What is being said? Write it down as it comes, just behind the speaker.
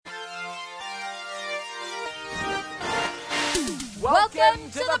Welcome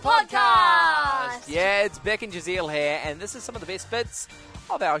to the podcast! Yeah, it's Beck and Jazeel here, and this is some of the best bits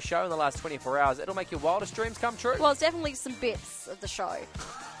of our show in the last 24 hours. It'll make your wildest dreams come true. Well, it's definitely some bits of the show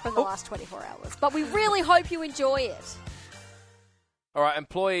from the last 24 hours, but we really hope you enjoy it. All right,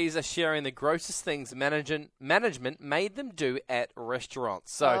 employees are sharing the grossest things management made them do at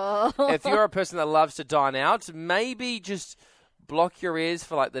restaurants. So if you're a person that loves to dine out, maybe just block your ears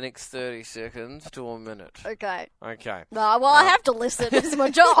for like the next 30 seconds to a minute. Okay. Okay. No, well, I have to listen. It's my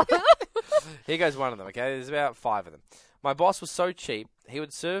job. Here goes one of them, okay? There's about 5 of them. My boss was so cheap, he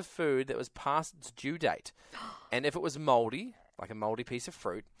would serve food that was past its due date. And if it was moldy, like a moldy piece of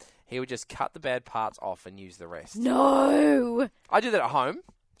fruit, he would just cut the bad parts off and use the rest. No. I do that at home.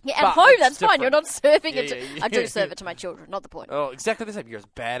 Yeah, at home, that's different. fine. You're not serving it. Yeah. I do serve it to my children, not the point. Oh, exactly the same. You're as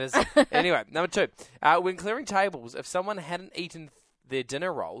bad as... Anyway, number 2. When clearing tables, if someone hadn't eaten their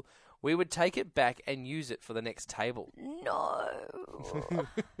dinner roll, we would take it back and use it for the next table. No.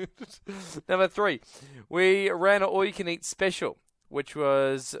 Number 3. We ran an all-you-can-eat special, which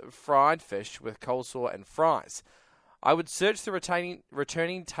was fried fish with coleslaw and fries. I would search the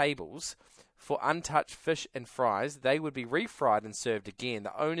returning tables for untouched fish and fries. They would be refried and served again.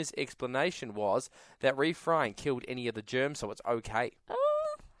 The owner's explanation was that refrying killed any of the germs, so it's okay.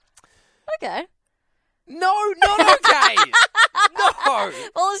 Okay. No, not okay. No.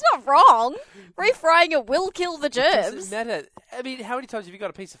 Well, it's not wrong. Refrying it will kill the It doesn't germs. matter. I mean, how many times have you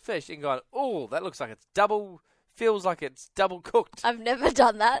got a piece of fish and gone, oh, that looks like it's feels like it's double cooked? I've never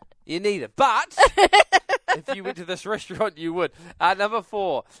done that. You need it. But if you went to this restaurant, you would. Number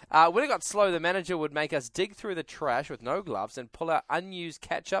 4. When it got slow, the manager would make us dig through the trash with no gloves and pull out unused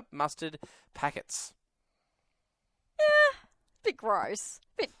ketchup, mustard packets. Bit gross.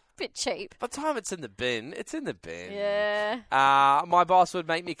 Bit cheap. By the time it's in the bin, it's in the bin. Yeah. My boss would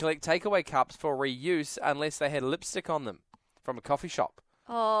make me collect takeaway cups for reuse unless they had lipstick on them from a coffee shop.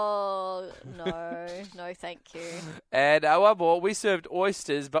 Oh, no. No, thank you. And one more, we served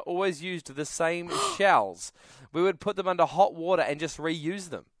oysters but always used the same shells. We would put them under hot water and just reuse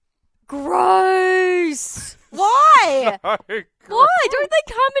them. Gross! Why? Why? Don't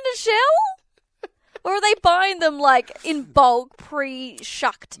they come in a shell? Or are they buying them, like, in bulk,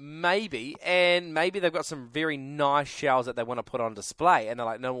 pre-shucked? Maybe, and maybe they've got some very nice shells that they want to put on display, and they're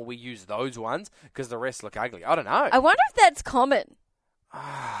like, no, well, we use those ones because the rest look ugly. I don't know. I wonder if that's common.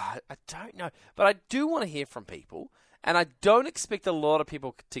 I don't know. But I do want to hear from people, and I don't expect a lot of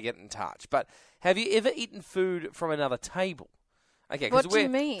people to get in touch. But have you ever eaten food from another table? Okay, What do you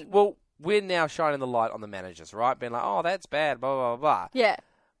mean? Well, we're now shining the light on the managers, right? Being like, oh, that's bad, blah, blah, blah. Yeah.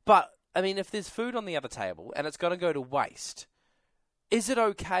 But, I mean, if there's food on the other table and it's going to go to waste, is it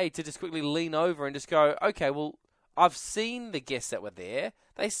okay to just quickly lean over and just go, okay, well, I've seen the guests that were there.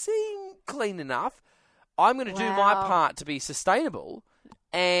 They seem clean enough. I'm going to do my part to be sustainable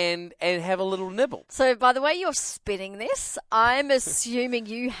and have a little nibble. So, by the way you're spinning this, I'm assuming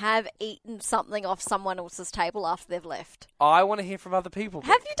you have eaten something off someone else's table after they've left. I want to hear from other people.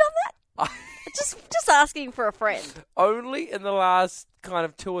 Have you done that? Just asking for a friend. Only in the last kind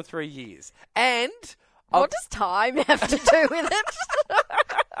of 2 or 3 years. And... What does time have to do with it?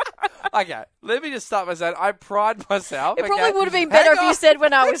 Okay, let me just start by saying I pride myself. It probably would have been better if you said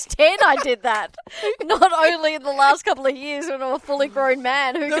when I was 10 I did that. Not only in the last couple of years when I'm a fully grown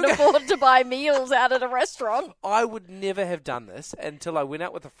man who can afford to buy meals out at a restaurant. I would never have done this until I went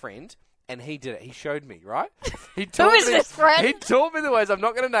out with a friend and he did it. He showed me, right? He Who is this friend? He taught me the ways. I'm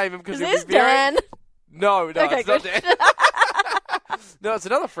not going to name him because Is he'll this be very... Dan? No, Okay, it's not Dan. No, it's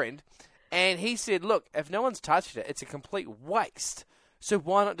another friend. And he said, look, if no one's touched it, it's a complete waste. So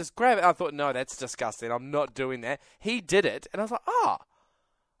why not just grab it? I thought, no, that's disgusting. I'm not doing that. He did it. And I was like, oh,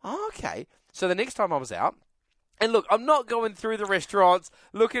 okay. So the next time I was out, and look, I'm not going through the restaurants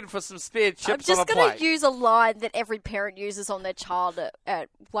looking for some spare chips on a plate. I'm just going to use a line that every parent uses on their child at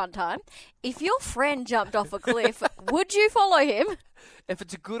one time. If your friend jumped off a cliff, would you follow him? If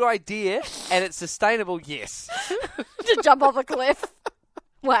it's a good idea and it's sustainable, yes. To jump off a cliff?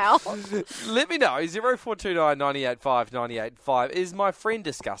 Wow. Let me know. 0429 985 985. Is my friend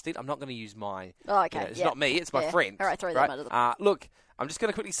disgusting? I'm not going to use my... Oh, okay. It's not me. It's my friend. All right, throw them under the... Look, I'm just going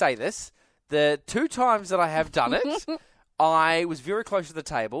to quickly say this. The 2 times that I have done it, I was very close to the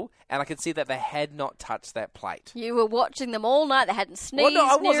table, and I could see that they had not touched that plate. You were watching them all night. They hadn't sneezed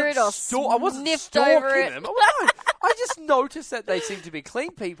near it or I wasn't sniffed over it. them. I just noticed that they seemed to be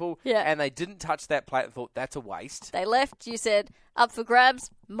clean people, and they didn't touch that plate and thought, that's a waste. They left. You said, up for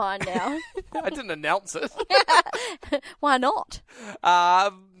grabs, mine now. I didn't announce it. Why not?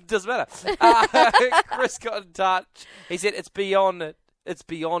 Doesn't matter. Chris got in touch. He said it's beyond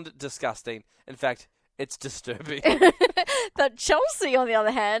disgusting. In fact, It's disturbing. But Chelsea, on the other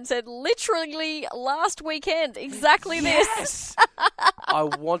hand, said literally last weekend, exactly this. Yes! I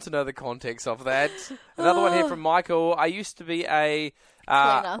want to know the context of that. Another one here from Michael. I used to be a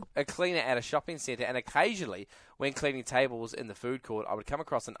cleaner at a shopping centre, and occasionally, when cleaning tables in the food court, I would come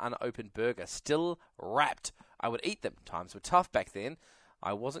across an unopened burger, still wrapped. I would eat them. Times were tough back then.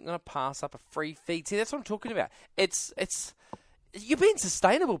 I wasn't going to pass up a free feed. See, that's what I'm talking about. It's you're being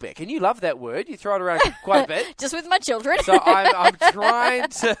sustainable, Beck, and you love that word. You throw it around quite a bit. Just with my children. So I'm trying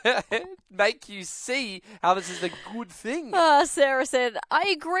to make you see how this is a good thing. Sarah said,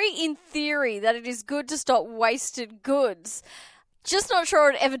 I agree in theory that it is good to stop wasted goods. Just not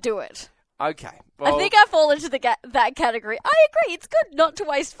sure I'd ever do it. Okay. Well, I think I fall into that category. I agree. It's good not to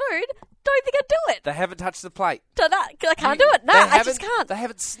waste food. Don't think I'd do it. they haven't touched the plate. I can't do it. No, I just can't. They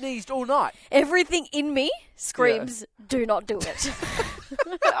haven't sneezed all night. Everything in me screams, do not do it.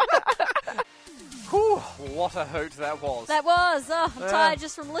 Whew, what a hoot that was. That was. Oh, I'm tired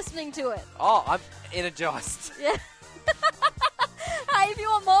just from listening to it. Oh, I'm energised. Yeah. Hey, if you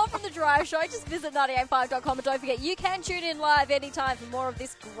want more from The Drive Show, just visit 985.com and don't forget you can tune in live anytime for more of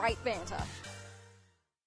this great banter.